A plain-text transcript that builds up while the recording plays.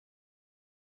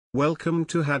Welcome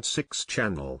to Had6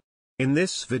 channel. In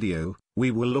this video,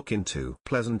 we will look into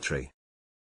pleasantry.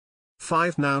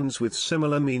 5 nouns with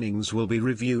similar meanings will be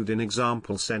reviewed in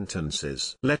example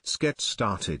sentences. Let's get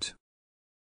started.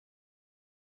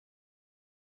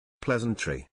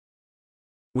 Pleasantry,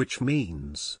 which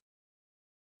means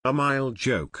a mild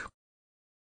joke.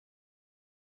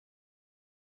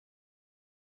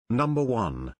 Number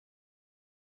 1.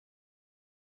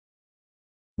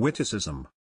 Witticism,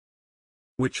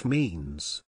 which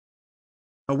means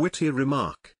a witty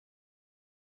remark.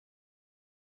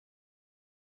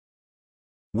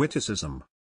 Witticism.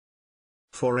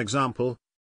 For example,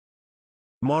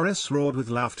 Morris roared with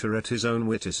laughter at his own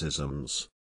witticisms.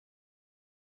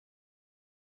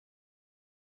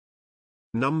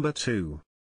 Number 2.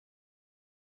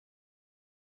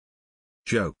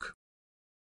 Joke,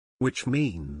 which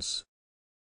means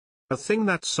a thing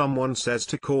that someone says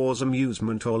to cause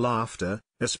amusement or laughter,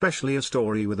 especially a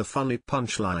story with a funny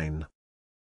punchline.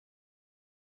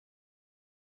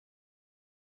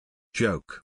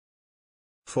 Joke.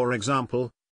 For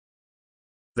example,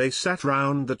 they sat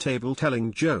round the table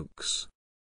telling jokes.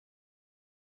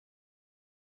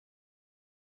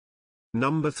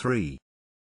 Number 3.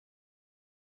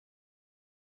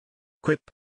 Quip,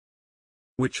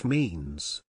 which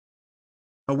means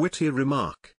a witty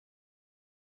remark.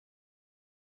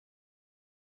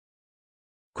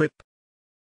 Quip.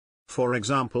 For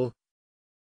example,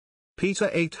 Peter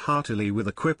ate heartily with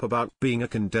a quip about being a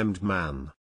condemned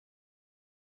man.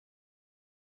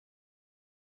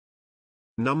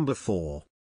 Number 4.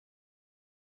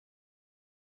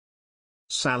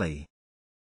 Sally,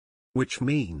 which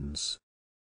means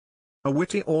a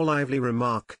witty or lively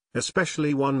remark,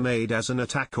 especially one made as an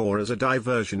attack or as a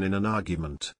diversion in an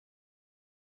argument.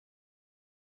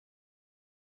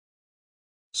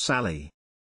 Sally.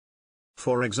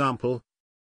 For example,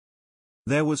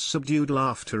 there was subdued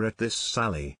laughter at this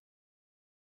sally.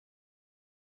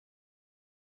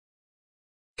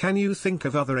 Can you think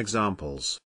of other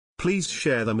examples? Please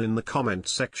share them in the comment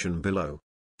section below.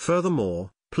 Furthermore,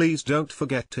 please don't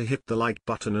forget to hit the like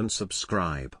button and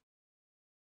subscribe.